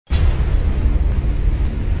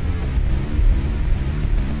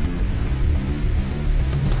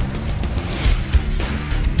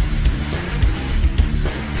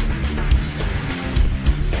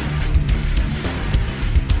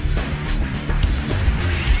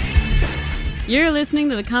You're listening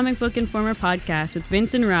to the Comic Book Informer podcast with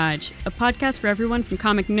Vince and Raj, a podcast for everyone from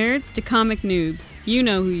comic nerds to comic noobs. You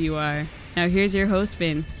know who you are. Now here's your host,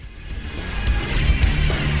 Vince.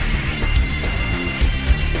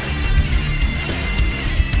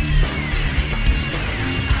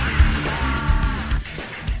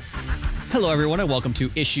 Hello, everyone, and welcome to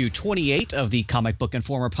issue 28 of the Comic Book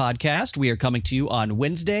Informer podcast. We are coming to you on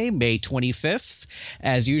Wednesday, May 25th.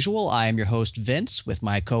 As usual, I am your host, Vince, with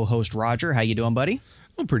my co-host, Roger. How you doing, buddy?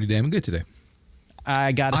 I'm pretty damn good today.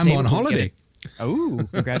 I'm on holiday. Oh,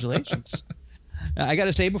 congratulations. I got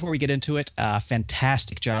to say, before we get into it,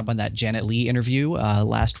 fantastic job on that Janet Leigh interview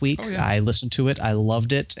last week. Oh, yeah. I listened to it. I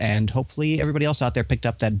loved it. And hopefully everybody else out there picked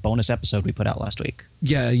up that bonus episode we put out last week.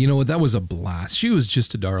 Yeah, you know what? That was a blast. She was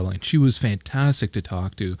just a darling. She was fantastic to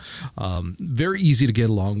talk to. Very easy to get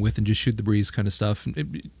along with and just shoot the breeze kind of stuff.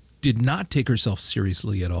 It did not take herself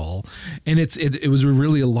seriously at all. And it was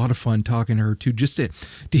really a lot of fun talking to her too, just to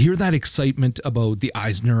hear that excitement about the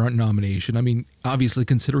Eisner nomination. I mean, obviously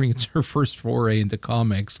considering it's her first foray into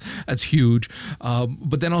comics, that's huge.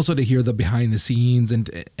 But then also to hear the behind the scenes and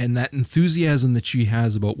that enthusiasm that she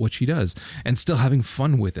has about what she does and still having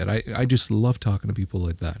fun with it. I just love talking to people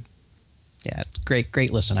like that. Yeah,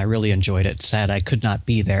 great listen. I really enjoyed it. Sad I could not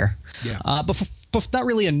be there. Yeah. But not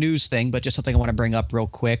really a news thing, but just something I want to bring up real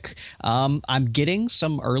quick. I'm getting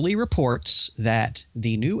some early reports that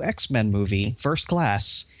the new X-Men movie, First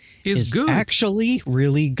Class, is good. Actually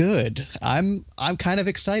really good. I'm kind of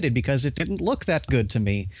excited because it didn't look that good to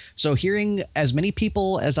me. So hearing as many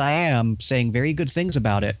people as I am saying very good things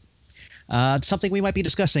about it, it's something we might be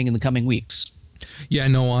discussing in the coming weeks. Yeah,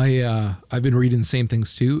 no, I've been reading the same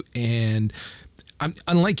things too, and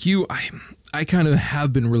unlike you, I kind of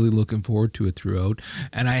have been really looking forward to it throughout,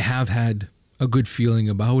 and I have had a good feeling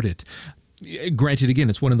about it. Granted, again,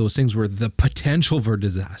 it's one of those things where the potential for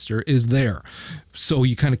disaster is there, so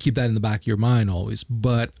you kind of keep that in the back of your mind always.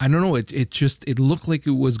 But I don't know, it looked like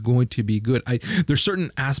it was going to be good. There's certain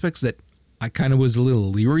aspects that I kind of was a little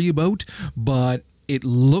leery about, but it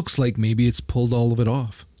looks like maybe it's pulled all of it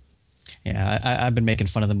off. Yeah, I've been making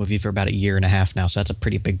fun of the movie for about a year and a half now, so that's a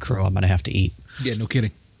pretty big crow I'm going to have to eat. Yeah, no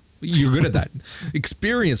kidding. You're good at that.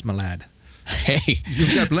 Experience, my lad. Hey.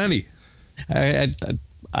 You've got plenty.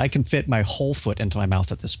 I can fit my whole foot into my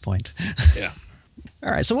mouth at this point. Yeah.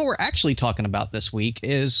 All right, so what we're actually talking about this week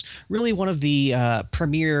is really one of the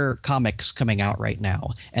premier comics coming out right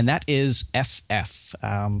now, and that is FF.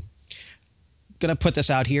 Going to put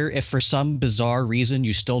this out here. If for some bizarre reason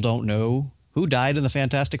you still don't know who died in the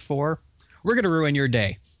Fantastic Four, we're going to ruin your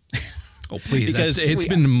day. Oh, please. Because it's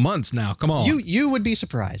been months now. Come on. You would be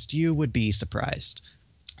surprised. You would be surprised.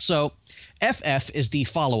 So FF is the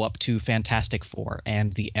follow-up to Fantastic Four,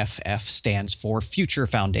 and the FF stands for Future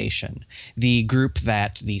Foundation, the group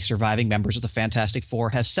that the surviving members of the Fantastic Four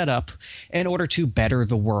have set up in order to better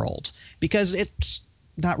the world. Because it's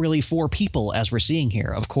not really for people, as we're seeing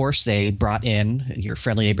here. Of course, they brought in your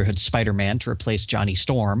friendly neighborhood Spider-Man to replace Johnny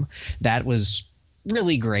Storm. That was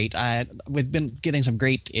really great. We've been getting some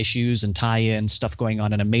great issues and tie-in stuff going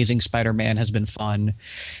on, and Amazing Spider-Man has been fun.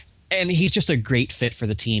 And he's just a great fit for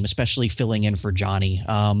the team, especially filling in for Johnny.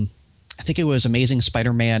 I think it was Amazing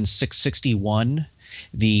Spider-Man 661,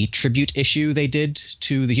 the tribute issue they did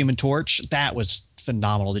to the Human Torch. That was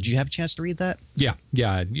phenomenal. Did you have a chance to read that? Yeah,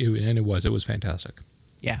 and it was fantastic.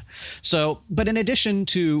 Yeah. So, but in addition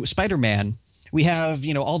to Spider-Man, we have,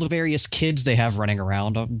 all the various kids they have running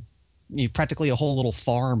around, practically a whole little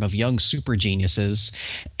farm of young super geniuses.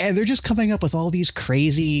 And they're just coming up with all these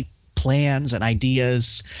crazy plans and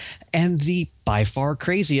ideas. And the by far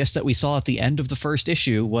craziest that we saw at the end of the first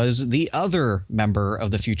issue was the other member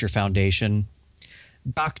of the Future Foundation,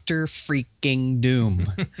 Dr. Freaking Doom.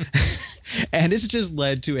 And it's just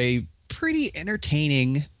led to a pretty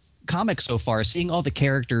entertaining comic so far, seeing all the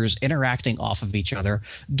characters interacting off of each other.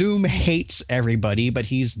 Doom hates everybody, but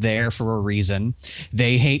he's there for a reason.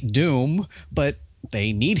 They hate Doom, but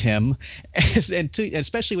they need him. And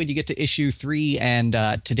especially when you get to issue 3 and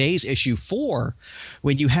today's issue 4,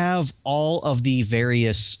 when you have all of the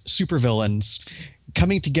various supervillains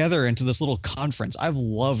coming together into this little conference. I've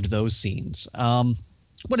loved those scenes.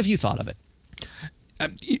 What have you thought of it?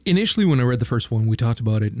 Initially, when I read the first one, we talked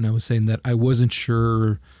about it, and I was saying that I wasn't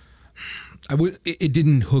sure. It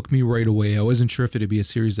didn't hook me right away. I wasn't sure if it'd be a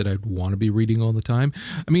series that I'd want to be reading all the time.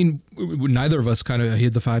 I mean, neither of us kind of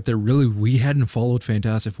hid the fact that really we hadn't followed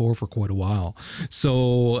Fantastic Four for quite a while.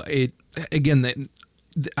 So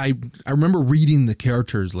I remember reading the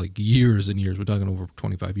characters like years and years. We're talking over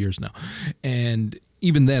 25 years now, and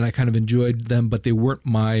even then I kind of enjoyed them, but they weren't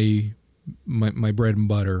my bread and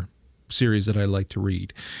butter series that I like to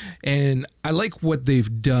read. And I like what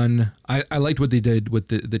they've done. I liked what they did with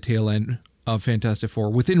the tail end of Fantastic Four.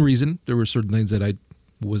 Within reason, there were certain things that I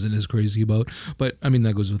wasn't as crazy about, but I mean,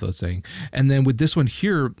 that goes without saying. And then with this one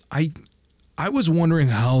here, I was wondering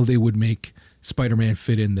how they would make Spider-Man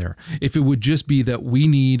fit in there. If it would just be that we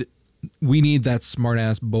need that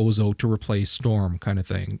smart-ass bozo to replace Storm kind of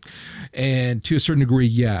thing. And to a certain degree,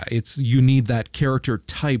 yeah, you need that character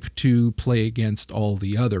type to play against all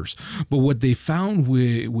the others. But what they found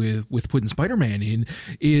with putting Spider-Man in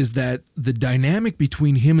is that the dynamic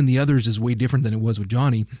between him and the others is way different than it was with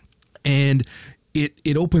Johnny. And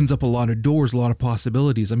it opens up a lot of doors, a lot of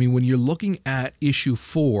possibilities. I mean, when you're looking at issue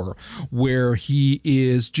 4, where he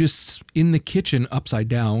is just in the kitchen upside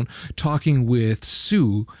down talking with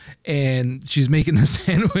Sue, and she's making the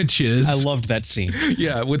sandwiches. I loved that scene.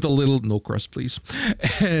 Yeah, with the little no crust, please.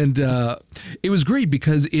 And it was great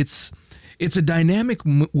because it's a dynamic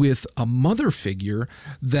with a mother figure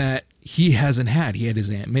that he hasn't had. He had his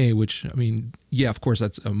Aunt May, which, I mean, yeah, of course,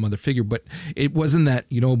 that's a mother figure, but it wasn't that,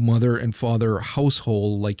 mother and father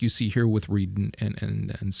household like you see here with Reed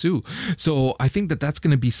and Sue. So I think that's going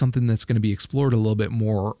to be something that's going to be explored a little bit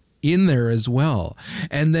more in there as well.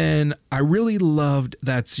 And then I really loved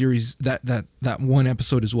that series, that one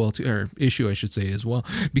episode as well, or issue, I should say, as well,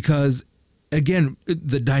 because again,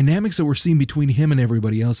 the dynamics that we're seeing between him and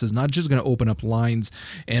everybody else is not just going to open up lines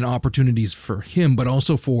and opportunities for him, but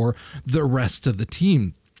also for the rest of the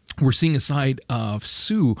team. We're seeing a side of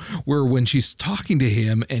Sue where when she's talking to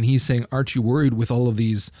him and he's saying, "Aren't you worried with all of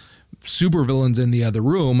these supervillains in the other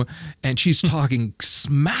room?" And she's talking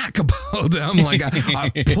smack about them, like, I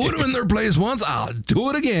put them in their place once, I'll do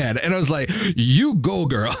it again. And I was like, you go,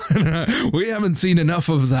 girl. We haven't seen enough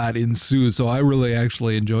of that in Sue, so I really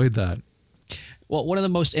actually enjoyed that. Well, one of the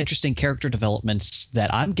most interesting character developments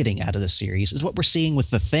that I'm getting out of this series is what we're seeing with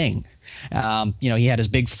the Thing. He had his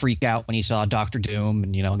big freak out when he saw Dr. Doom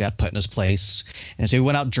and, got put in his place. And so he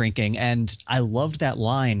went out drinking. And I loved that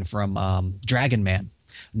line from Dragon Man.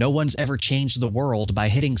 No one's ever changed the world by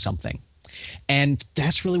hitting something. And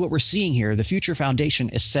that's really what we're seeing here. The Future Foundation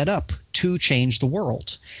is set up to change the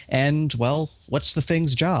world. And, well, what's the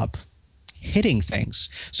Thing's job? Hitting things.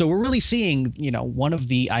 So we're really seeing, one of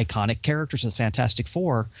the iconic characters of the Fantastic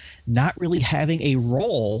Four not really having a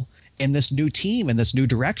role in this new team, in this new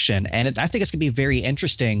direction. And I think it's going to be very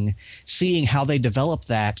interesting seeing how they develop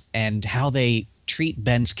that and how they treat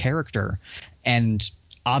Ben's character. And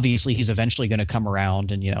obviously he's eventually going to come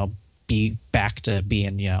around and, be back to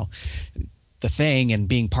being, the Thing and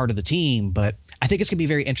being part of the team. But I think it's going to be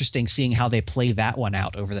very interesting seeing how they play that one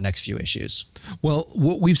out over the next few issues. Well,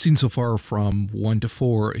 what we've seen so far from 1 to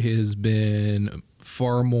 4 has been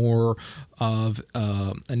far more of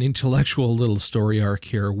an intellectual little story arc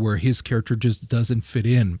here where his character just doesn't fit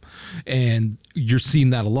in. And you're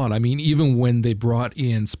seeing that a lot. I mean, even when they brought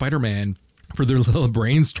in Spider-Man for their little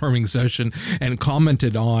brainstorming session and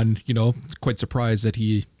commented on, quite surprised that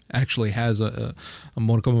he actually has a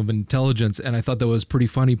modicum of intelligence, and I thought that was pretty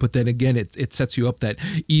funny. But then again, it sets you up that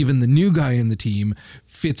even the new guy in the team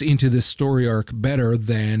fits into this story arc better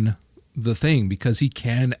than the Thing because he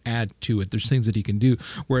can add to it. There's things that he can do,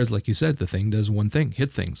 whereas, like you said, the Thing does one thing: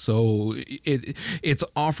 hit things. So it's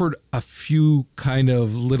offered a few kind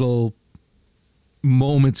of little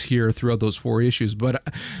moments here throughout those 4 issues, but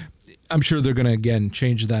I'm sure they're going to again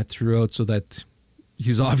change that throughout so that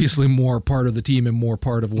he's obviously more part of the team and more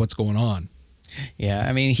part of what's going on. Yeah,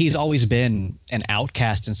 I mean, he's always been an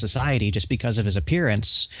outcast in society just because of his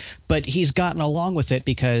appearance, but he's gotten along with it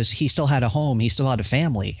because he still had a home, he still had a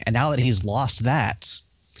family, and now that he's lost that,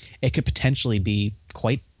 it could potentially be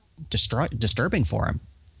quite disturbing for him.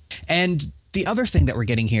 And the other thing that we're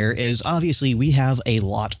getting here is obviously we have a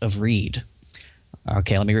lot of Reed.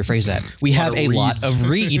 Okay, let me rephrase that. We have a lot of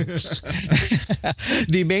Reeds.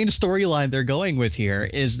 The main storyline they're going with here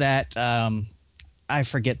is that I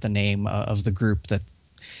forget the name of the group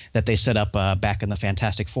that they set up back in the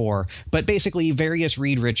Fantastic Four, but basically various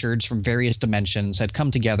Reed Richards from various dimensions had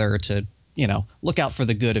come together to, look out for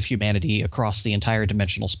the good of humanity across the entire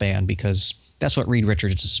dimensional span because that's what Reed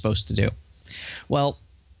Richards is supposed to do. Well,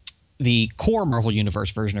 the core Marvel Universe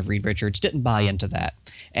version of Reed Richards didn't buy into that.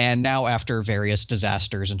 And now after various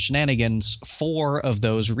disasters and shenanigans, 4 of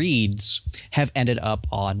those Reeds have ended up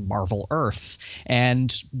on Marvel Earth.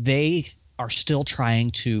 And they are still trying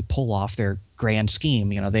to pull off their grand scheme.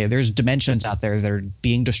 There's dimensions out there that are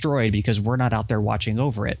being destroyed because we're not out there watching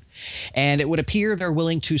over it. And it would appear they're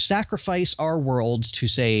willing to sacrifice our worlds to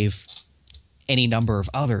save any number of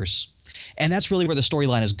others. And that's really where the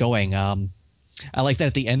storyline is going. I like that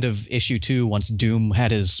at the end of issue 2, once Doom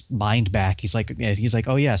had his mind back, he's like,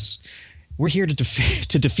 oh yes, we're here to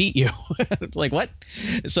defeat you. Like, what?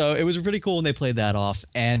 So it was pretty cool when they played that off.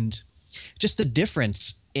 And just the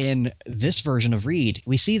difference in this version of Reed,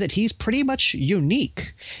 we see that he's pretty much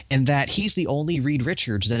unique in that he's the only Reed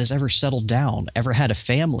Richards that has ever settled down, ever had a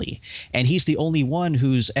family. And he's the only one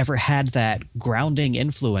who's ever had that grounding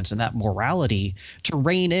influence and that morality to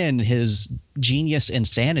rein in his genius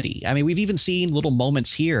insanity. I mean, we've even seen little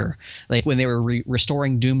moments here, like when they were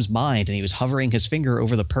restoring Doom's mind and he was hovering his finger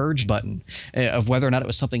over the purge button of whether or not it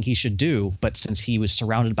was something he should do. But since he was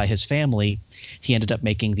surrounded by his family, he ended up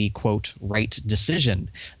making the, quote, right decision.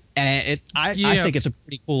 And I think it's a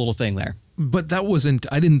pretty cool little thing there. But that wasn't,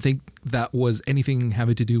 I didn't think that was anything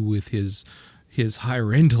having to do with his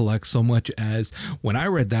higher intellect so much as when I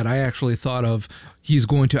read that, I actually thought of he's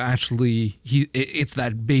going to actually, it's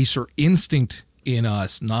that baser instinct in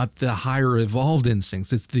us, not the higher evolved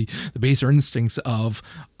instincts. It's the baser instincts of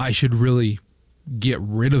I should really get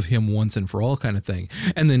rid of him once and for all kind of thing.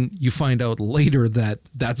 And then you find out later that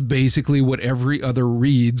that's basically what every other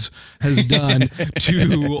Reeds has done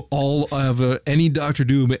to all of any Doctor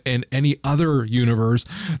Doom in any other universe.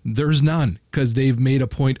 There's none, because they've made a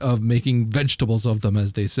point of making vegetables of them,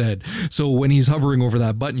 as they said. So when he's hovering over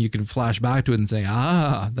that button, you can flash back to it and say,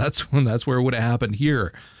 that's where it would have happened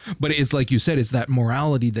here. But it's like you said, it's that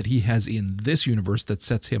morality that he has in this universe that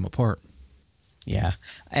sets him apart. Yeah.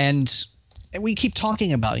 And we keep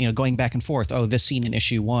talking about, going back and forth. Oh, this scene in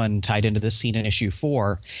issue 1 tied into this scene in issue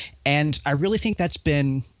 4. And I really think that's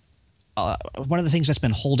been one of the things that's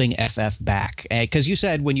been holding FF back. Because you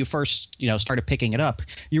said when you first, started picking it up,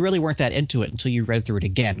 you really weren't that into it until you read through it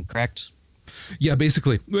again, correct? Yeah,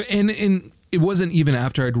 basically. And it wasn't even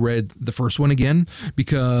after I'd read the first one again,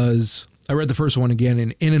 because I read the first one again,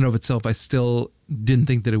 and in and of itself, I still didn't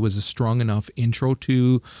think that it was a strong enough intro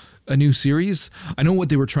to a new series. I know what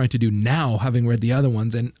they were trying to do now, having read the other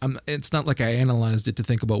ones, and it's not like I analyzed it to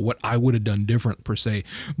think about what I would have done different per se,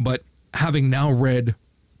 but having now read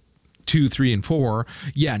 2, 3, and 4,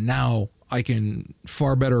 now I can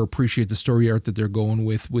far better appreciate the story arc that they're going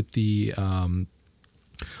with the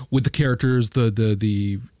characters,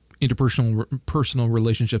 the personal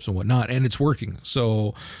relationships and whatnot, and it's working.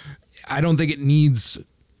 So I don't think it needs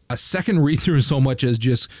a second read through so much as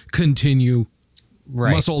just continue.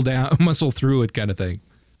 Right. Muscle through it kind of thing.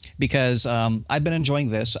 Because I've been enjoying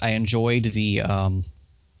this. I enjoyed the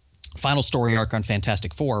final story arc on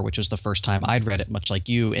Fantastic Four, which was the first time I'd read it, much like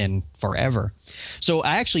you, in forever. So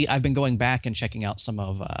I've been going back and checking out some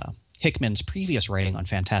of Hickman's previous writing on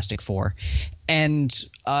Fantastic Four. And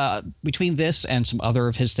between this and some other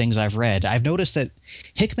of his things I've read, I've noticed that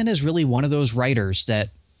Hickman is really one of those writers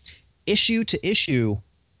that issue to issue,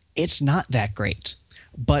 it's not that great.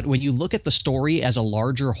 But when you look at the story as a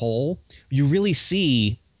larger whole, you really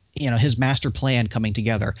see, his master plan coming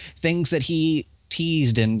together. Things that he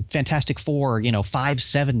teased in Fantastic Four,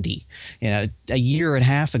 570, a year and a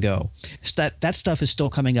half ago. So that stuff is still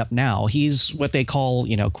coming up now. He's what they call,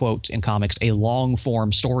 quote in comics, a long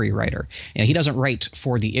form story writer. He doesn't write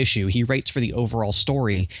for the issue. He writes for the overall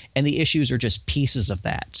story, and the issues are just pieces of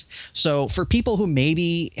that. So for people who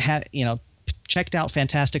maybe have, checked out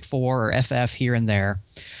Fantastic Four or FF here and there,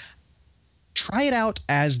 try it out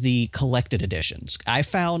as the collected editions. I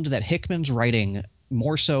found that Hickman's writing,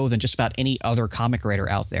 more so than just about any other comic writer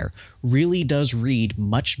out there, really does read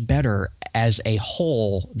much better as a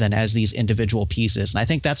whole than as these individual pieces. And I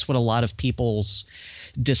think that's what a lot of people's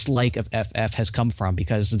dislike of FF has come from,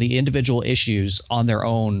 because the individual issues on their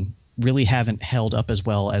own really haven't held up as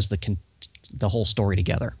well as the whole story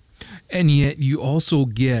together. And yet you also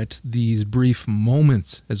get these brief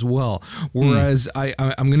moments as well. Whereas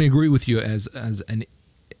I'm going to agree with you as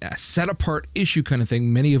a set apart issue kind of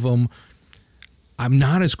thing. Many of them, I'm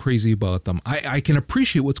not as crazy about them. I can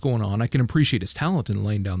appreciate what's going on. I can appreciate his talent in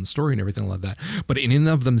laying down the story and everything like that. But in and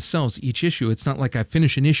of themselves, each issue, it's not like I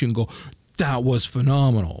finish an issue and go, that was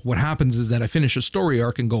phenomenal. What happens is that I finish a story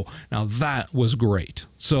arc and go, now that was great.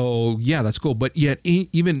 So yeah, that's cool. But yet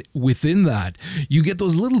even within that, you get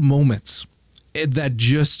those little moments that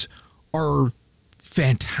just are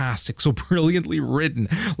fantastic, so brilliantly written.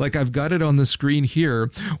 Like I've got it on the screen here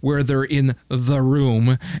where they're in the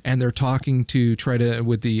room and they're talking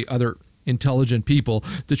with the other intelligent people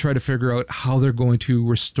to try to figure out how they're going to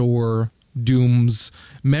restore Doom's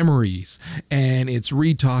memories. And it's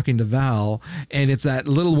Reed talking to Val, and it's that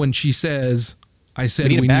little when she says, I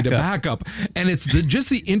said we need a backup. And it's just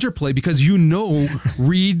the interplay, because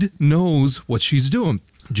Reed knows what she's doing.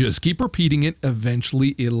 Just keep repeating it.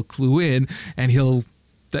 Eventually it'll clue in and he'll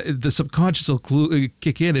the subconscious will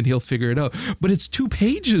kick in and he'll figure it out. But it's 2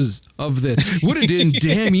 pages of this. Would have been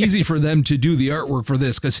damn easy for them to do the artwork for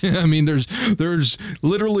this, because I mean, there's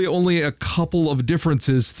literally only a couple of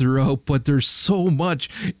differences throughout, but there's so much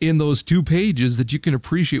in those 2 pages that you can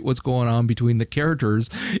appreciate what's going on between the characters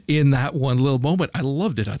in that one little moment. I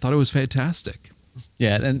loved it. I thought it was fantastic.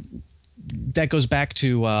 Yeah, and that goes back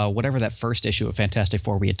to whatever that first issue of Fantastic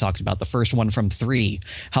Four we had talked about, the first one from 3,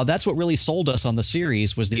 how that's what really sold us on the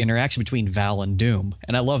series was the interaction between Val and Doom.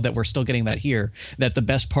 And I love that we're still getting that here, that the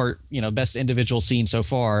best part, best individual scene so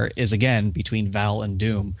far is, again, between Val and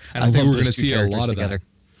Doom. And I think we're going to see a lot of that.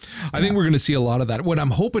 I think we're going to see a lot of that. What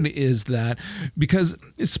I'm hoping is that, because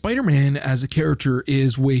Spider-Man as a character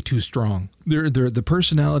is way too strong. The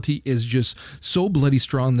personality is just so bloody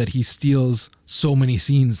strong that he steals so many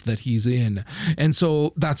scenes that he's in. And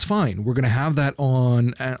so that's fine. We're going to have that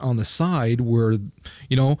on the side where,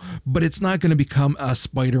 but it's not going to become a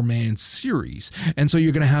Spider-Man series. And so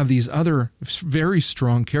you're going to have these other very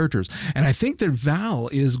strong characters. And I think that Val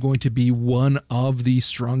is going to be one of the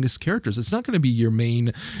strongest characters. It's not going to be your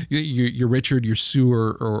main, your Richard, your Sue,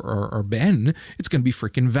 or Ben. It's going to be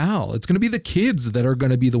freaking Val. It's going to be the kids that are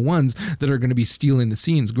going to be the ones that are going to be stealing the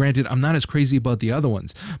scenes. Granted, I'm not as crazy about the other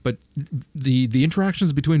ones, but the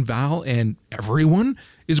interactions between Val and everyone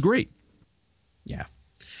is great. Yeah.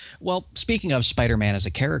 Well, speaking of Spider-Man as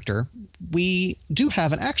a character, we do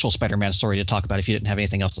have an actual Spider-Man story to talk about if you didn't have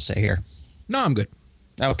anything else to say here. No, I'm good.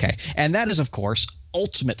 Okay. And that is, of course,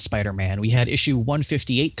 Ultimate Spider-Man. We had issue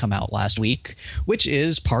 158 come out last week, which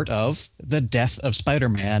is part of the death of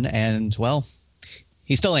Spider-Man. And, well,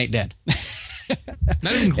 he still ain't dead.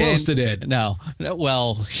 Not even close to dead. No.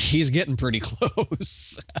 Well, he's getting pretty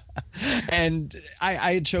close. And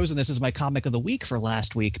I had chosen this as my comic of the week for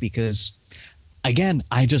last week because, again,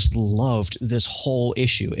 I just loved this whole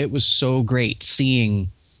issue. It was so great seeing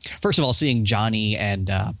Johnny and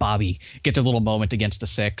Bobby get their little moment against the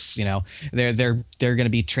Six. They're going to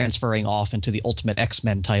be transferring off into the Ultimate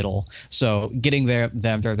X-Men title. So getting their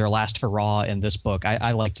last hurrah in this book,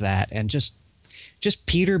 I liked that. And just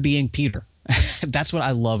Peter being Peter. That's what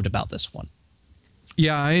I loved about this one.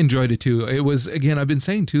 Yeah, I enjoyed it too. It was, again, I've been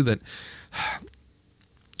saying too that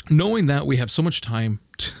knowing that we have so much time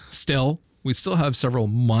still, we still have several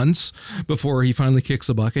months before he finally kicks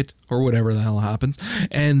a bucket or whatever the hell happens.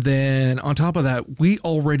 And then on top of that, we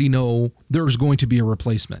already know there's going to be a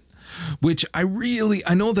replacement, which I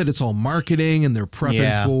know that it's all marketing and they're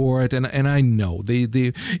prepping for it. And I know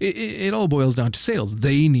it all boils down to sales.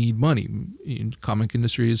 They need money. Comic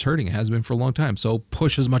industry is hurting. It has been for a long time. So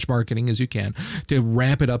push as much marketing as you can to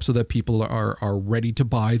ramp it up so that people are ready to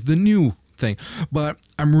buy the new thing. But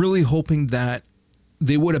I'm really hoping that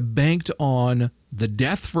they would have banked on the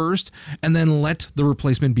death first and then let the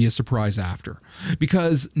replacement be a surprise after.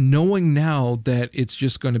 Because knowing now that it's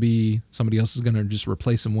just going to be somebody else is going to just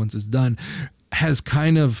replace him once it's done has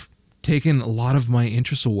kind of taken a lot of my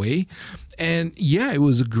interest away. And yeah, it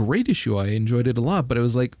was a great issue. I enjoyed it a lot, but it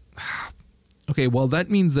was like, okay, well, that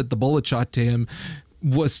means that the bullet shot to him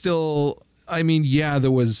was still, I mean, yeah, there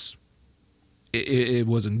was... It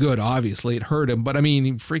wasn't good, obviously. It hurt him. But, I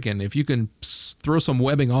mean, freaking, if you can throw some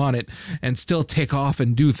webbing on it and still take off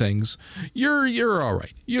and do things, you're all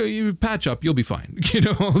right. You patch up, you'll be fine.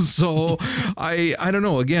 So I don't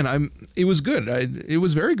know. Again, it was good. It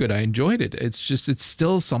was very good. I enjoyed it. It's just, it's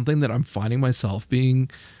still something that I'm finding myself being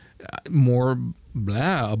more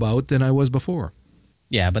blah about than I was before.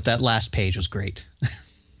 Yeah, but that last page was great.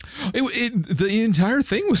 The entire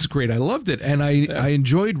thing was great. I loved it. And I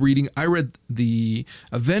enjoyed reading. I read the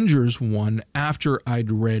Avengers one after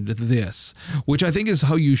I'd read this, which I think is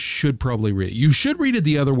how you should probably read it. You should read it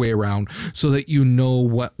the other way around so that you know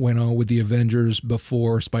what went on with the Avengers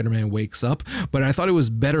before Spider-Man wakes up. But I thought it was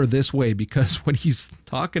better this way because when he's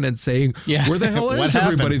talking and saying, where the hell is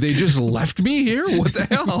everybody? They just left me here? What the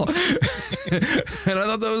hell? And I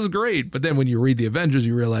thought that was great. But then when you read the Avengers,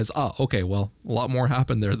 you realize, oh, okay, well, a lot more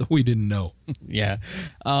happened there that we didn't know. Yeah.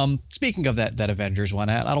 Speaking of that Avengers one,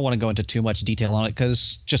 I don't want to go into too much detail on it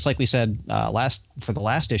because just like we said for the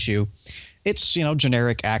last issue, it's,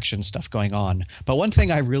 generic action stuff going on. But one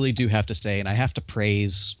thing I really do have to say, and I have to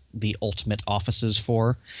praise the Ultimate offices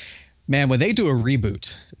for, man, when they do a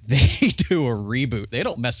reboot, They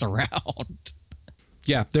don't mess around.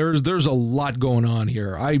 Yeah, there's a lot going on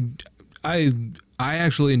here. I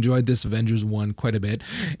actually enjoyed this Avengers one quite a bit,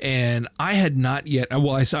 and I had not yet.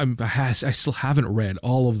 Well, I still haven't read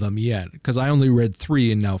all of them yet because I only read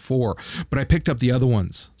 3 and now 4. But I picked up the other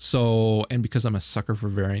ones. So, and because I'm a sucker for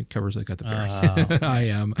variant covers, I got the variant. I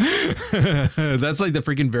am. That's like the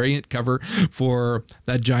freaking variant cover for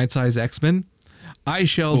that giant size X-Men. I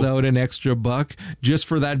shelled out an extra $1 just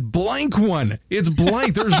for that blank one. It's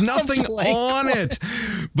blank. There's nothing on it.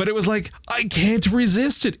 But it was like, I can't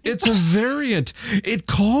resist it. It's a variant. It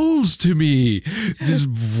calls to me. This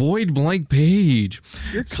void blank page.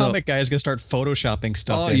 Your comic guy is going to start photoshopping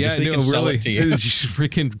stuff in yeah, so he can sell it to you. It's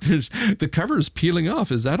freaking, the cover's peeling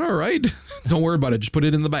off. Is that all right? Don't worry about it. Just put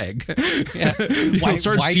it in the bag. Yeah. Why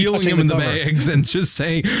start sealing them in the bags and just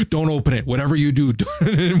say, don't open it. Whatever you do,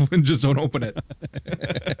 just don't open it.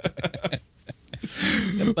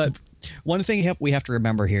 But one thing we have to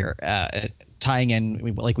remember here, tying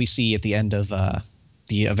in like we see at the end of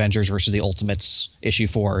the Avengers versus the Ultimates issue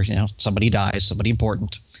 4, somebody dies, somebody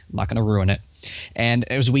important. I'm not going to ruin it. And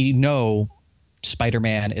as we know,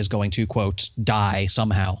 Spider-Man is going to, quote, die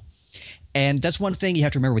somehow. And that's one thing you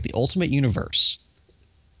have to remember with the Ultimate Universe.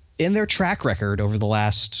 In their track record over the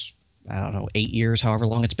last, 8 years, however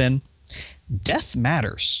long it's been, death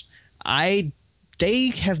matters. They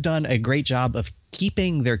have done a great job of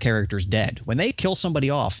keeping their characters dead. When they kill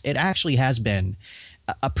somebody off, it actually has been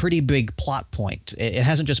a pretty big plot point. It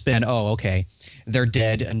hasn't just been, oh, okay, they're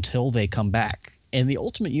dead until they come back. In the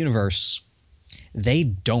Ultimate Universe, they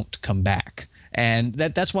don't come back. And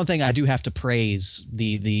that's one thing I do have to praise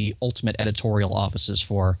the Ultimate editorial offices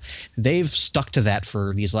for. They've stuck to that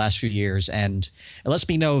for these last few years, and it lets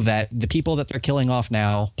me know that the people that they're killing off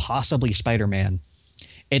now, possibly Spider-Man,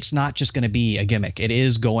 it's not just going to be a gimmick. It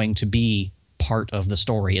is going to be part of the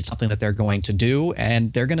story. It's something that they're going to do,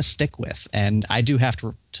 and they're going to stick with. And I do have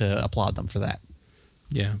to applaud them for that.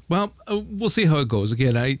 Yeah. Well, we'll see how it goes.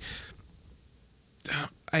 Again, I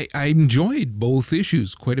enjoyed both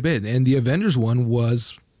issues quite a bit, and the Avengers one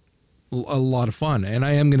was a lot of fun. And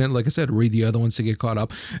I am going to, like I said, read the other ones to get caught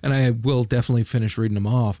up, and I will definitely finish reading them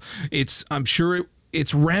off. I'm sure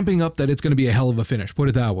it's ramping up that it's going to be a hell of a finish, put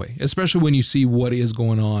it that way, especially when you see what is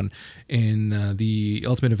going on in the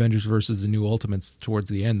Ultimate Avengers versus the New Ultimates towards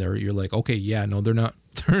the end there. You're like, okay, yeah, no, they're not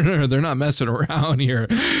messing around here.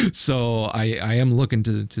 So I am looking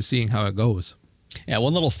to seeing how it goes. Yeah,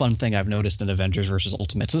 one little fun thing I've noticed in Avengers versus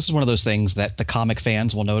Ultimates, this is one of those things that the comic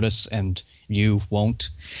fans will notice and you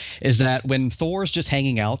won't, is that when Thor's just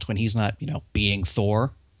hanging out, when he's not, being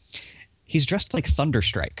Thor, he's dressed like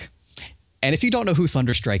Thunderstrike. And if you don't know who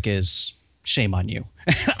Thunderstrike is, shame on you.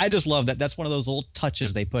 I just love that. That's one of those little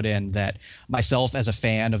touches they put in that myself as a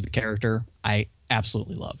fan of the character, I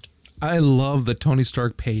absolutely loved. I love that Tony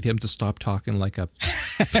Stark paid him to stop talking like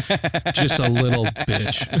just a little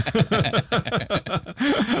bitch.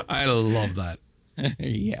 I love that.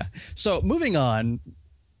 Yeah. So moving on,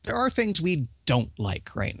 there are things we don't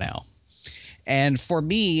like right now. And for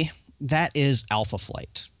me, that is Alpha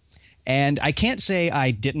Flight. And I can't say I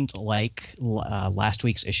didn't like last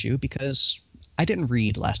week's issue because I didn't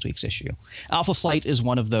read last week's issue. Alpha Flight is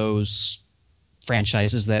one of those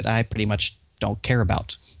franchises that I pretty much don't care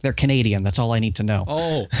about. They're Canadian. That's all I need to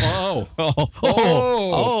know.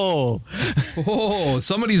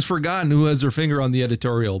 Somebody's forgotten who has their finger on the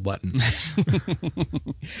editorial button.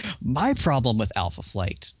 My problem with Alpha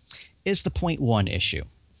Flight is the 0.1 issue.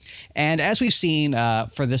 And as we've seen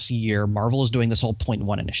for this year, Marvel is doing this whole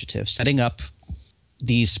 0.1 initiative, setting up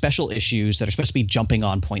these special issues that are supposed to be jumping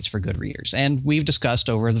on points for good readers. And we've discussed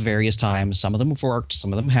over the various times, some of them have worked,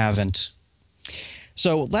 some of them haven't.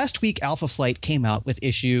 So last week, Alpha Flight came out with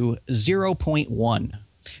issue 0.1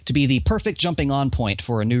 to be the perfect jumping on point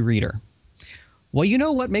for a new reader. Well, you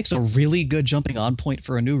know what makes a really good jumping on point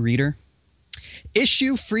for a new reader?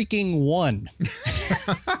 Issue freaking 1.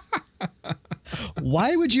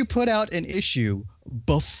 Why would you put out an issue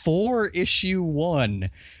before issue 1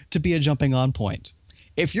 to be a jumping on point?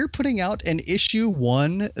 If you're putting out an issue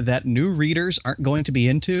 1 that new readers aren't going to be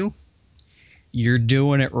into, you're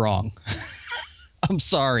doing it wrong. I'm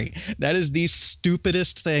sorry. That is the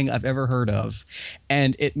stupidest thing I've ever heard of.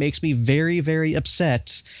 And it makes me very, very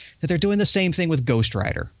upset that they're doing the same thing with Ghost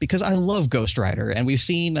Rider, because I love Ghost Rider. And we've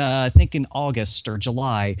seen, I think in August or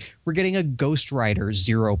July, we're getting a Ghost Rider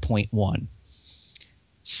 0.1.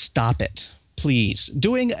 Stop it, please.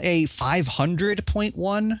 Doing a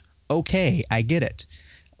 500.1, okay, I get it.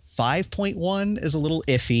 5.1 is a little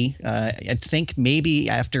iffy. I think maybe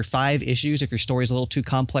after 5 issues, if your story's a little too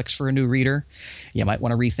complex for a new reader, you might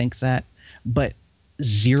want to rethink that. But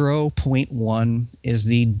 0.1 is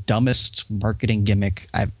the dumbest marketing gimmick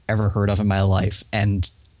I've ever heard of in my life,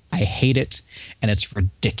 and I hate it, and it's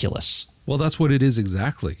ridiculous. Well, that's what it is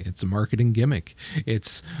exactly. It's a marketing gimmick.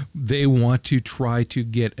 They want to try to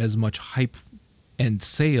get as much hype and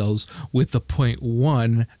sales with the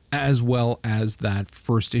 0.1 as well as that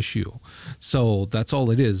first issue. So that's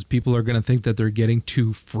all it is. People are going to think that they're getting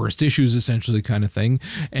 2 first issues essentially kind of thing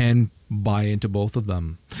and buy into both of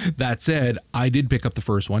them. That said, I did pick up the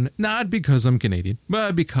first one, not because I'm Canadian,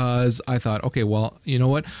 but because I thought, okay, well, you know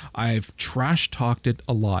what? I've trash talked it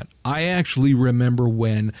a lot. I actually remember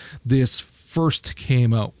when this first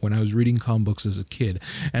came out, when I was reading comic books as a kid,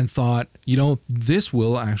 and thought, you know, this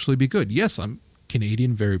will actually be good. Yes, I'm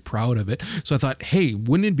Canadian, very proud of it. So I thought, hey,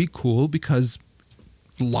 wouldn't it be cool, because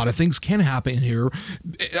a lot of things can happen here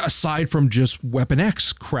aside from just Weapon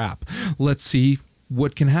X crap. Let's see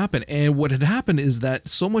what can happen. And what had happened is that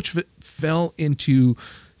so much of it fell into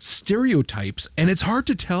stereotypes, and it's hard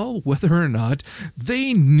to tell whether or not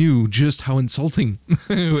they knew just how insulting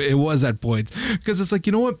it was at points, because it's like,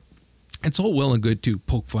 you know what? It's all well and good to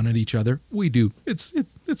poke fun at each other. We do.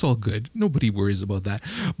 It's all good. Nobody worries about that.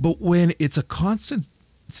 But when it's a constant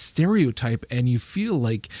stereotype and you feel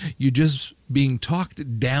like you're just being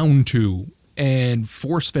talked down to and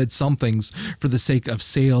force-fed some things for the sake of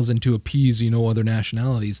sales and to appease, you know, other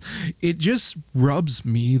nationalities, it just rubs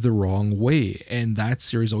me the wrong way. And that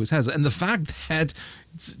series always has. And the fact that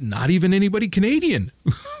it's not even anybody Canadian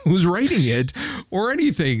who's writing it or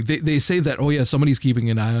anything. They say that, oh yeah, somebody's keeping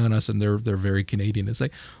an eye on us and they're very Canadian. It's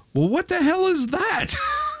like, well, what the hell is that?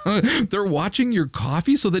 They're watching your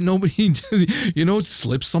coffee so that nobody, you know,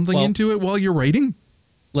 slips something into it while you're writing?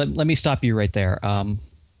 Let me stop you right there.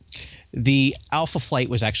 The Alpha Flight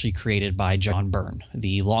was actually created by John Byrne,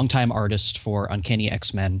 the longtime artist for Uncanny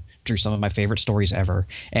X-Men, drew some of my favorite stories ever,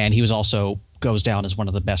 and he was also goes down as one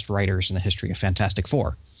of the best writers in the history of Fantastic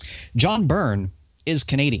Four. John Byrne is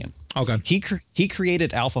Canadian. Okay. He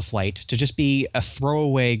created Alpha Flight to just be a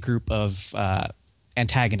throwaway group of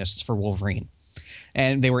antagonists for Wolverine.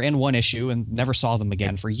 And they were in one issue and never saw them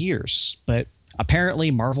again for years. But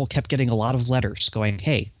apparently Marvel kept getting a lot of letters going,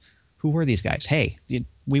 hey, who were these guys? Hey,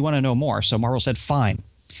 we want to know more. So Marvel said, fine,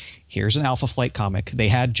 here's an Alpha Flight comic. They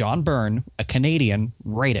had John Byrne, a Canadian,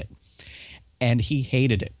 write it. And he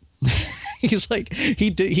hated it. He's like,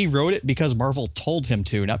 he wrote it because Marvel told him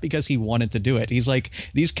to, not because he wanted to do it. He's like,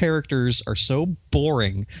 these characters are so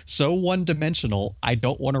boring, so one-dimensional, I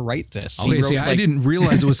don't want to write this. Okay, see, I didn't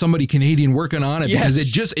realize it was somebody Canadian working on it. Yes.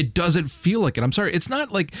 Because it doesn't feel like it. I'm sorry, it's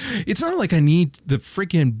not like I need the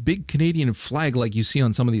freaking big Canadian flag like you see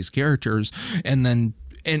on some of these characters and then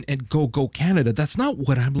and go Canada. That's not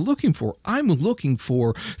what I'm looking for. I'm looking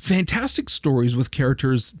for fantastic stories with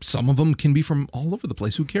characters. Some of them can be from all over the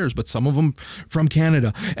place. Who cares? But some of them from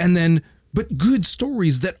Canada. But good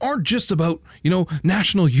stories that aren't just about, you know,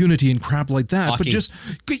 national unity and crap like that. Hockey. But just,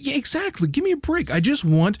 yeah, exactly. Give me a break. I just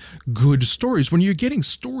want good stories. When you're getting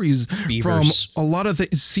stories Beavers. From a lot of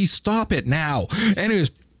things. See, stop it now.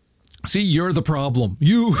 Anyways. See, you're the problem.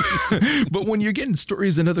 But when you're getting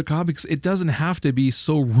stories in other comics, it doesn't have to be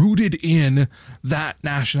so rooted in that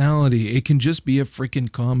nationality. It can just be a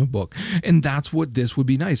freaking comic book. And that's what this would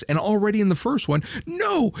be nice. And already in the first one,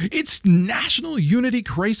 no, it's national unity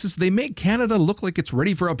crisis. They make Canada look like it's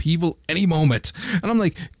ready for upheaval any moment. And I'm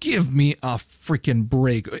like, give me a freaking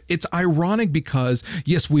break. It's ironic because,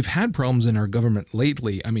 yes, we've had problems in our government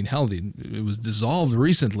lately. I mean, hell, it was dissolved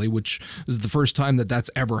recently, which is the first time that that's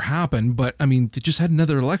ever happened. But I mean, they just had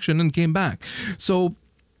another election and came back. So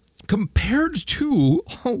compared to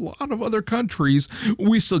a lot of other countries,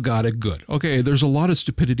 we still got it good. Okay, there's a lot of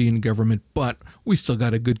stupidity in government, but we still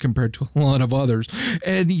got it good compared to a lot of others.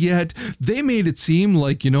 And yet they made it seem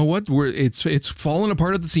like, you know what, it's falling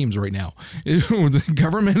apart at the seams right now. The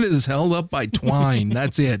government is held up by twine.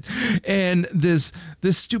 That's it. And this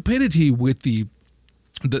stupidity with the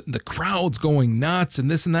crowds going nuts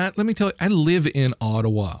and this and that. Let me tell you, I live in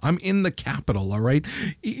Ottawa. I'm in the capital, all right?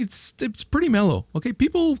 It's pretty mellow, okay?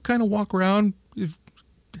 People kind of walk around,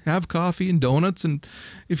 have coffee and donuts, and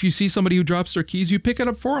if you see somebody who drops their keys, you pick it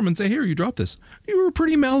up for them and say, here, you dropped this. You were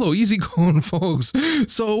pretty mellow, easygoing folks.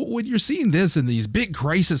 So when you're seeing this and these big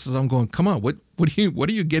crises, I'm going, come on, what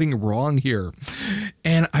are you getting wrong here?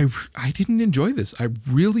 And I didn't enjoy this. I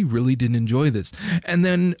really, really didn't enjoy this. And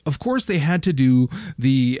then, of course, they had to do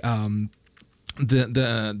the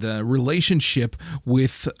relationship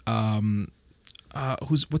with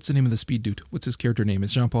what's the name of the speed dude? What's his character name?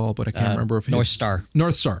 It's Jean-Paul, but I can't remember if North Star.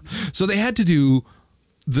 North Star. So they had to do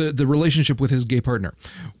the relationship with his gay partner,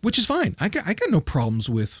 which is fine. I got no problems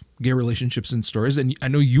with gay relationships in stories, and I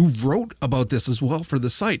know you wrote about this as well for the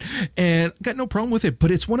site, and got no problem with it.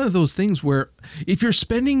 But it's one of those things where if you're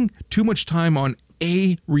spending too much time on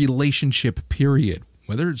a relationship, period,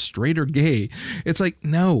 whether it's straight or gay, it's like,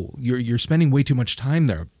 no, you're spending way too much time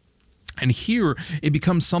there. And here it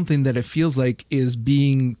becomes something that it feels like is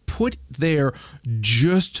being put there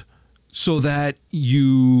just so that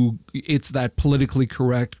it's that politically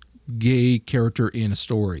correct gay character in a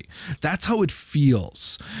story. That's how it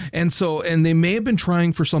feels. And they may have been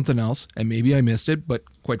trying for something else, and maybe I missed it, but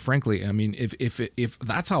quite frankly, I mean, if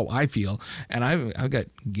that's how I feel, and I've got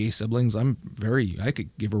gay siblings, I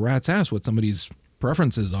could give a rat's ass what somebody's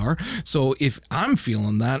preferences are. So if I'm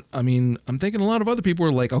feeling that, I mean, I'm thinking a lot of other people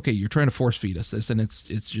are like, okay, you're trying to force feed us this, and it's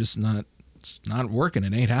just not working.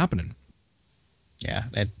 It ain't happening. Yeah,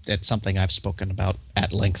 it's something I've spoken about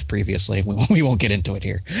at length previously. We won't get into it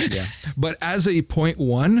here. Yeah, but as a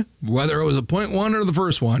 0.1, whether it was a 0.1 or the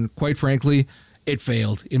first one, quite frankly, it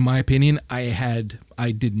failed. In my opinion, I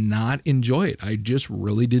did not enjoy it. I just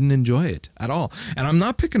really didn't enjoy it at all. And I'm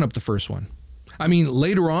not picking up the first one. I mean,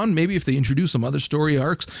 later on, maybe if they introduce some other story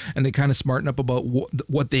arcs and they kind of smarten up about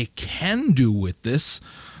what they can do with this,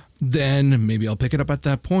 then maybe I'll pick it up at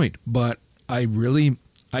that point. But I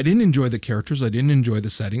didn't enjoy the characters. I didn't enjoy the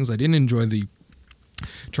settings. I didn't enjoy the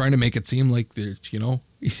trying to make it seem like they're,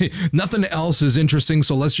 nothing else is interesting.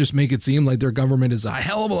 So let's just make it seem like their government is a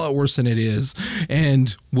hell of a lot worse than it is.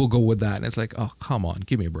 And we'll go with that. And it's like, oh, come on,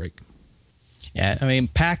 give me a break. Yeah, I mean,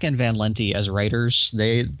 Pak and Van Lente as writers,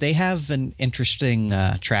 they have an interesting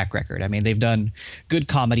track record. I mean, they've done good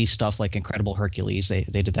comedy stuff like Incredible Hercules. They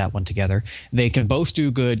did that one together. They can both do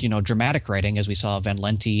good, dramatic writing, as we saw Van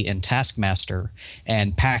Lente in Taskmaster,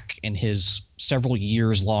 and Pak in his several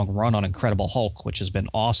years long run on Incredible Hulk, which has been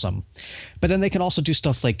awesome. But then they can also do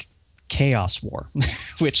stuff like Chaos War,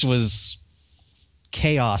 which was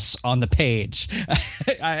chaos on the page.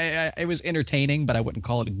 It was entertaining, but I wouldn't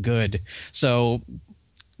call it good. So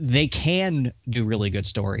they can do really good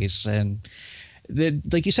stories, and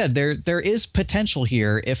like you said, there is potential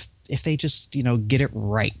here if they just get it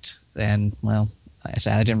right. And well, I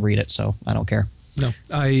said I didn't read it, so I don't care. No,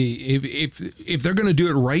 if they're going to do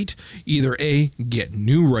it right, either A, get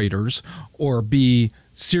new writers, or B,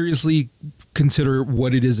 seriously consider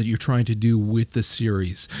what it is that you're trying to do with the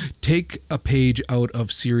series. Take a page out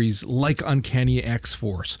of series like Uncanny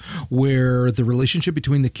X-Force, where the relationship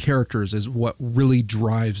between the characters is what really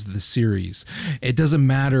drives the series. It doesn't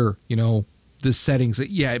matter, the settings.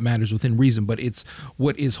 Yeah, it matters within reason, but it's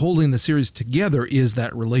what is holding the series together is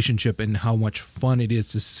that relationship and how much fun it is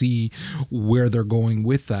to see where they're going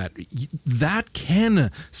with that. That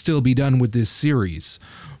can still be done with this series,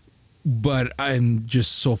 but I'm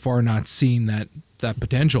just so far not seeing that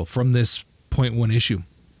potential from this 0.1 issue.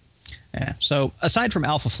 Yeah. So aside from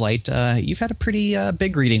Alpha Flight, you've had a pretty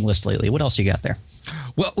big reading list lately. What else you got there?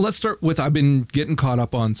 Well, let's start with, I've been getting caught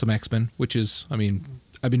up on some X-Men, which is, I mean,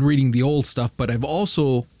 I've been reading the old stuff, but I've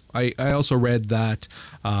also, I also read that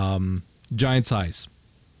Giant Size.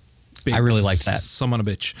 I really liked that. Son of a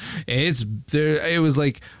bitch. It was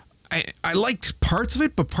like, I liked parts of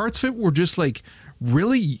it, but parts of it were just like,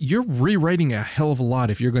 really, you're rewriting a hell of a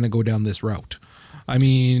lot if you're going to go down this route. I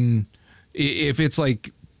mean, if it's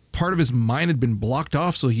like part of his mind had been blocked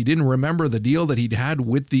off, so he didn't remember the deal that he'd had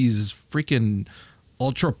with these freaking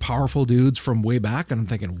ultra powerful dudes from way back, and I'm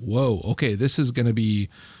thinking, whoa, okay, this has a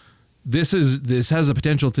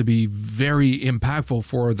potential to be very impactful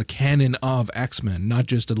for the canon of X-Men, not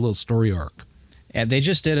just a little story arc. And they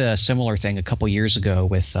just did a similar thing a couple years ago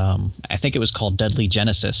with, I think it was called Deadly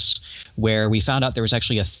Genesis, where we found out there was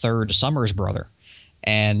actually a third Summers brother.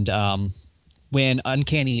 And when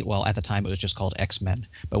Uncanny, well, at the time it was just called X-Men,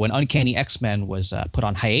 but when Uncanny X-Men was put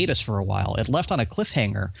on hiatus for a while, it left on a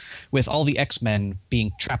cliffhanger with all the X-Men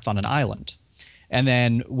being trapped on an island. And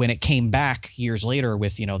then when it came back years later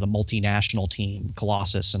with, the multinational team,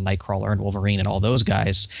 Colossus and Nightcrawler and Wolverine and all those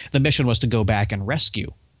guys, the mission was to go back and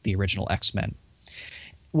rescue the original X-Men.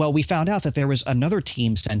 Well, we found out that there was another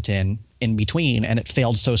team sent in between, and it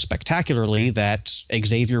failed so spectacularly that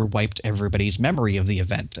Xavier wiped everybody's memory of the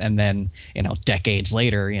event. And then, decades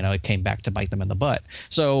later, it came back to bite them in the butt.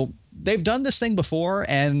 So they've done this thing before,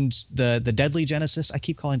 and the Deadly Genesis, I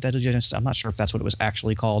keep calling it Deadly Genesis. I'm not sure if that's what it was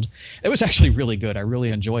actually called. It was actually really good. I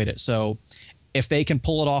really enjoyed it. So if they can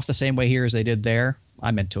pull it off the same way here as they did there,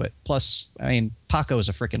 I'm into it. Plus, I mean, Paco is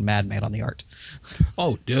a freaking madman on the art.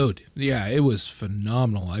 Oh, dude. Yeah, it was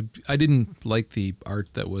phenomenal. I didn't like the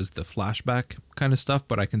art that was the flashback kind of stuff,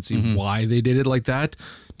 but I can see why they did it like that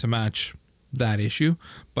to match that issue.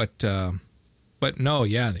 But no,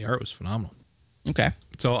 yeah, the art was phenomenal. Okay.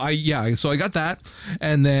 So I got that,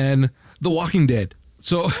 and then The Walking Dead.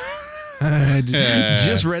 So I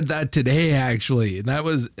just read that today, actually. And that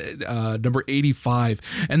was number 85.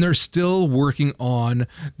 And they're still working on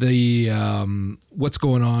the what's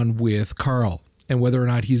going on with Carl and whether or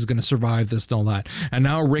not he's going to survive this and all that. And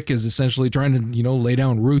now Rick is essentially trying to, lay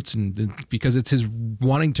down roots, and because it's his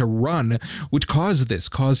wanting to run, which caused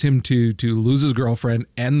him to lose his girlfriend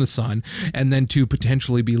and the son, and then to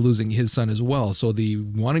potentially be losing his son as well. So the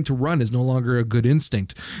wanting to run is no longer a good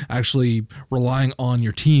instinct. Actually relying on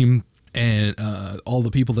your team and all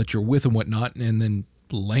the people that you're with and whatnot, and then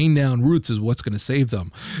laying down roots is what's going to save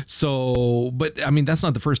them. So, but I mean, that's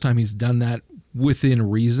not the first time he's done that within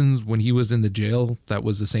reasons. When he was in the jail, that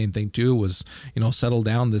was the same thing too, was, settle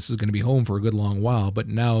down. This is going to be home for a good long while. But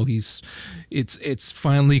now it's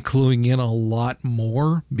finally cluing in a lot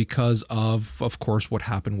more because of course, what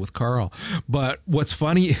happened with Carl. But what's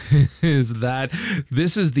funny is that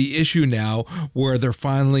this is the issue now where they're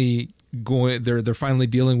finally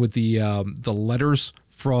dealing with the letters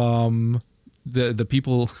from the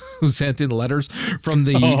people who sent in letters from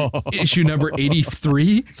the issue number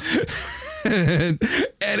 83. And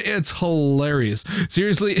it's hilarious.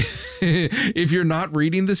 Seriously, if you're not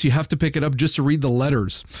reading this, you have to pick it up just to read the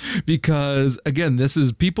letters, because again, this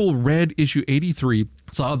is people read issue 83,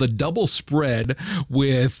 saw the double spread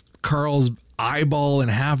with Carl's eyeball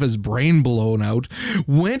and half his brain blown out,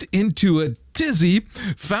 went into a tizzy,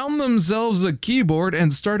 found themselves a keyboard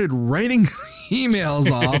and started writing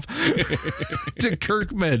emails off to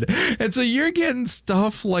Kirkman. And so you're getting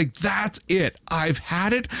stuff like, that's it. I've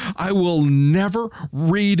had it. I will never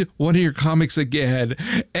read one of your comics again.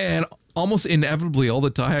 And almost inevitably all the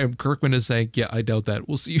time, Kirkman is saying, yeah, I doubt that.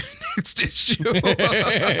 We'll see you next issue.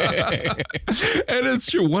 And it's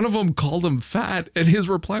true. One of them called him fat, and his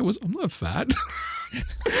reply was, I'm not fat.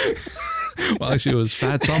 Well, actually, it was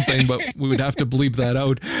fat something, but we would have to bleep that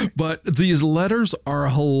out. But these letters are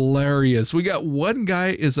hilarious. We got one guy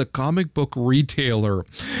is a comic book retailer,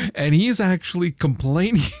 and he's actually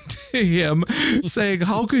complaining to him, saying,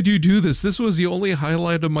 how could you do this? This was the only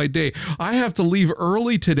highlight of my day. I have to leave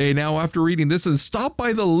early today now after reading this and stop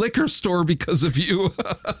by the liquor store because of you.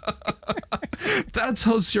 That's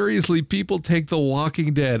how seriously people take The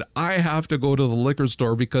Walking Dead. I have to go to the liquor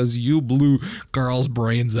store because you blew Carl's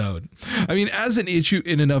brains out. I mean, as an issue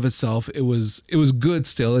in and of itself, it was good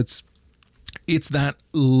still. It's that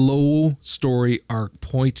low story arc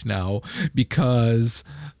point now because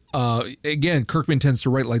again, Kirkman tends to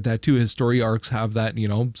write like that too. His story arcs have that,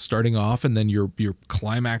 starting off and then your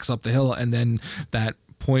climax up the hill and then that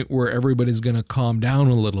point where everybody's going to calm down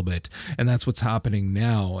a little bit, and that's what's happening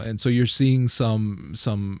now. And so you're seeing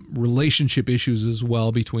some relationship issues as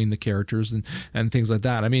well between the characters and things like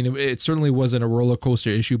that. I mean, it certainly wasn't a roller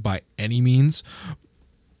coaster issue by any means,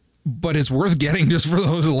 but it's worth getting just for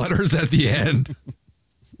those letters at the end.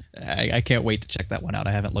 I can't wait to check that one out.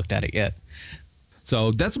 I haven't looked at it yet.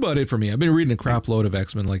 So that's about it for me. I've been reading a crap load of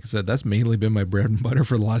X-Men. Like I said, that's mainly been my bread and butter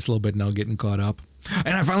for the last little bit, now getting caught up.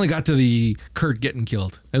 And I finally got to the Kurt getting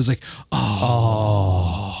killed. I was like,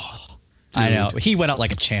 oh. I know. He went out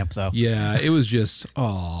like a champ, though. Yeah, it was just,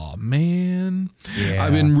 oh, man. Yeah.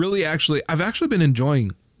 I've actually been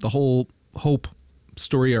enjoying the whole Hope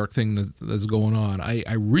story arc thing that's going on.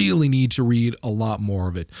 I really need to read a lot more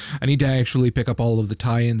of it. I need to actually pick up all of the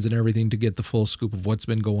tie-ins and everything to get the full scoop of what's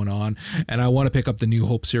been going on. And I want to pick up the New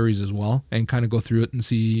Hope series as well and kind of go through it and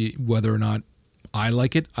see whether or not I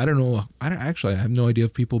like it. I don't know. I have no idea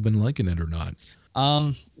if people have been liking it or not.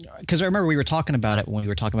 Because I remember we were talking about it when we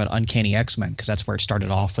were talking about Uncanny X-Men, because that's where it started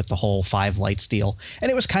off with the whole 5 Lights deal,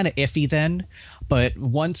 and it was kind of iffy then. But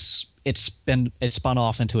once it spun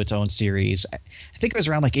off into its own series, I think it was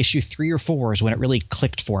around like issue 3 or 4 is when it really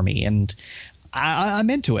clicked for me, and I'm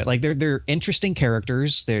into it. Like they're interesting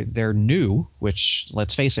characters. They're new, which,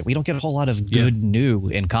 let's face it, we don't get a whole lot of good new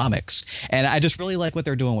in comics, and I just really like what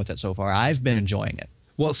they're doing with it so far. I've been enjoying it.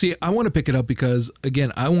 Well, see, I want to pick it up because,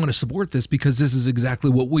 again, I want to support this because this is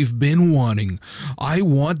exactly what we've been wanting. I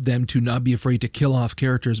want them to not be afraid to kill off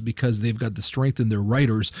characters because they've got the strength in their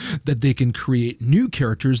writers that they can create new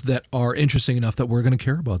characters that are interesting enough that we're going to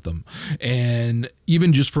care about them. And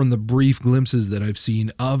even just from the brief glimpses that I've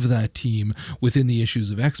seen of that team within the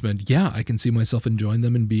issues of X-Men, yeah, I can see myself enjoying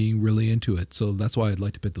them and being really into it. So that's why I'd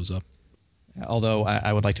like to pick those up. Although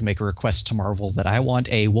I would like to make a request to Marvel that I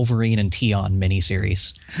want a Wolverine and Tion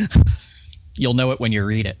miniseries. You'll know it when you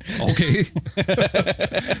read it. Okay.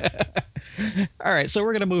 All right, so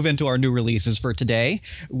we're going to move into our new releases for today.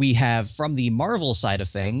 We have, from the Marvel side of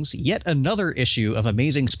things, yet another issue of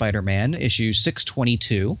Amazing Spider-Man, issue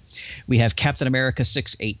 622. We have Captain America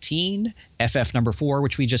 618, FF number 4,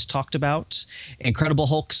 which we just talked about, Incredible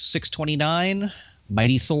Hulk 629,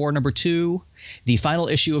 Mighty Thor number 2, the final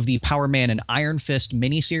issue of the Power Man and Iron Fist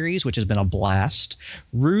miniseries, which has been a blast,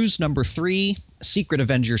 Ruse number 3, Secret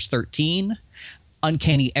Avengers 13,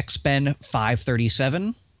 Uncanny X-Men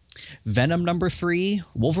 537, Venom number 3,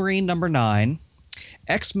 Wolverine number 9,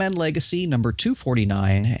 X-Men Legacy number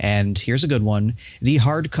 249, and here's a good one, the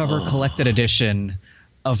hardcover collected edition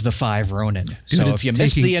of the 5 Ronin. Dude, so if you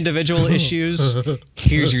missed the individual issues,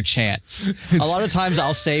 here's your chance. A lot of times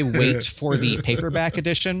I'll say wait for the paperback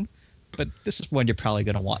edition, but this is one you're probably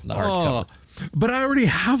going to want in the hardcover. But I already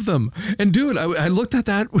have them. And dude, I looked at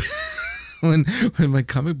that when my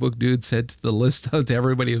comic book dude said to the list to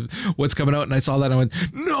everybody what's coming out, and I saw that, and I went,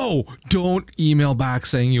 no, don't email back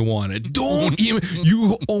saying you want it. Don't email.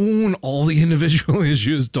 You own all the individual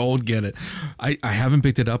issues. Don't get it. I haven't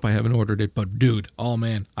picked it up. I haven't ordered it, but dude, oh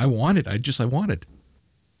man, I want it. I want it.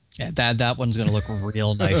 Yeah, that one's going to look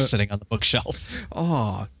real nice sitting on the bookshelf.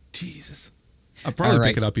 Oh, Jesus. I'll probably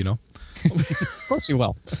pick it up, Of course you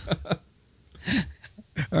will.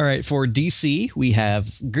 All right, for DC, we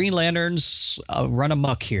have Green Lanterns run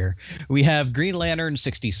amok here. We have Green Lantern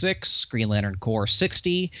 66, Green Lantern Corps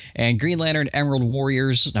 60, and Green Lantern Emerald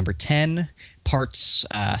Warriors number 10, parts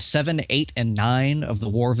 7, 8, and 9 of the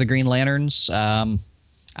War of the Green Lanterns. I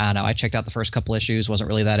don't know. I checked out the first couple issues, wasn't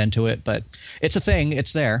really that into it, but it's a thing.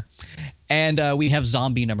 It's there. And we have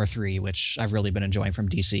Zombie number 3, which I've really been enjoying from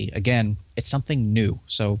DC. Again, it's something new,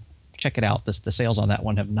 so check it out. The sales on that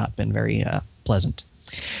one have not been very pleasant.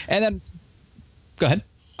 And then, go ahead.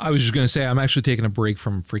 I was just going to say, I'm actually taking a break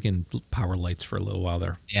from freaking Power Lights for a little while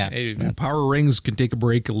there. Yeah. Hey, Power Rings can take a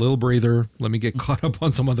break, a little breather. Let me get caught up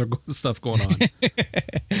on some other stuff going on.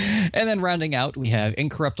 And then rounding out, we have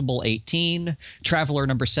Incorruptible 18, Traveler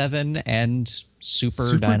number 7, and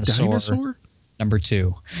Super Dinosaur number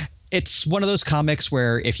 2. It's one of those comics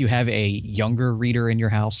where if you have a younger reader in your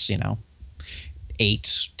house,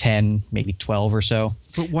 8, 10, maybe 12 or so.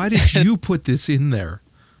 But why did you put this in there?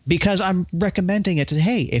 Because I'm recommending it to,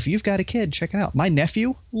 hey, if you've got a kid, check it out. My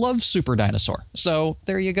nephew loves Super Dinosaur. So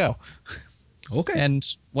there you go. Okay. And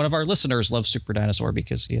one of our listeners loves Super Dinosaur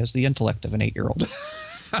because he has the intellect of an 8-year-old.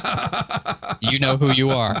 You know who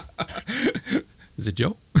you are. Is it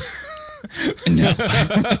Joe? No.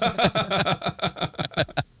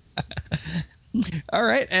 All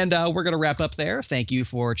right, and we're going to wrap up there. Thank you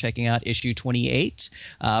for checking out issue 28.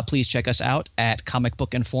 Please check us out at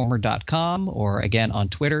comicbookinformer.com or, again, on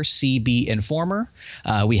Twitter, CBInformer.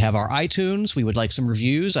 We have our iTunes. We would like some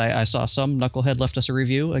reviews. I saw some knucklehead left us a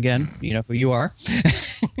review. Again, you know who you are.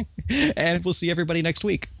 And we'll see everybody next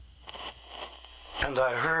week. And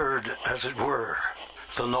I heard, as it were,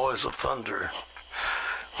 the noise of thunder.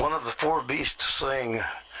 One of the 4 beasts saying,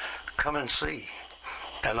 "Come and see."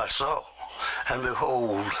 And I saw, and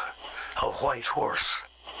behold, a white horse.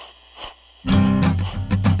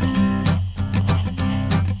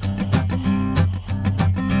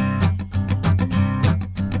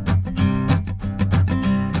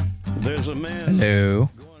 There's a man.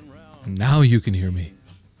 Hello. Now you can hear me.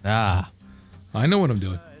 Ah. I know what I'm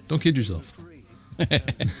doing. Don't kid yourself.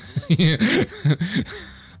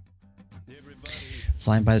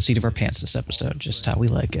 Flying by the seat of our pants this episode, just how we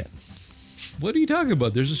like it. What are you talking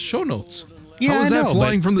about? There's show notes. Yeah, How is that I know,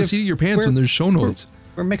 flying from the seat of your pants when there's show notes?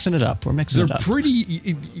 We're mixing it up. They're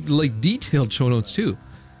pretty detailed show notes too.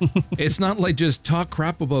 It's not like just talk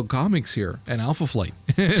crap about comics here and Alpha Flight.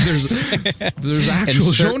 there's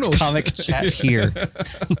actual show notes. Comic chat here.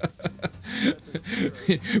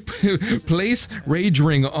 Place Rage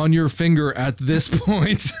Ring on your finger at this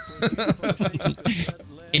point.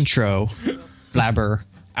 Intro, blabber,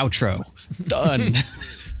 outro, done.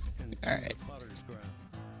 All right.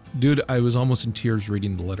 Dude, I was almost in tears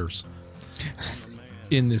reading the letters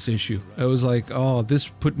in this issue. I was like, oh, this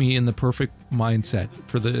put me in the perfect mindset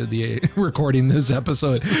for the recording this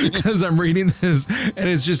episode, because I'm reading this and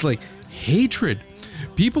it's just like hatred.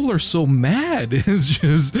 People are so mad. It's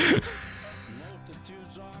just,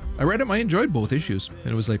 I read it. I enjoyed both issues,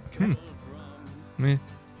 and it was like, meh.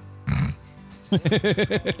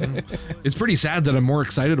 It's pretty sad that I'm more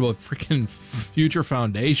excited about freaking Future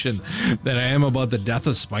Foundation than I am about the death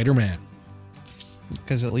of Spider-Man.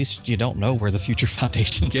 Because at least you don't know where the Future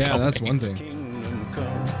Foundation's Yeah, going. that's one thing.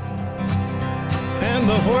 And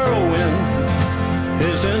the whirlwind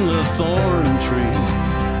is in the thorn tree.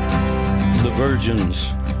 The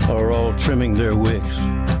virgins are all trimming their wicks.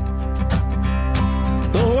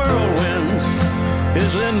 The whirlwind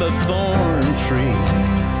is in the thorn tree.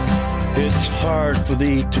 It's hard for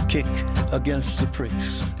thee to kick against the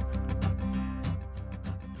pricks.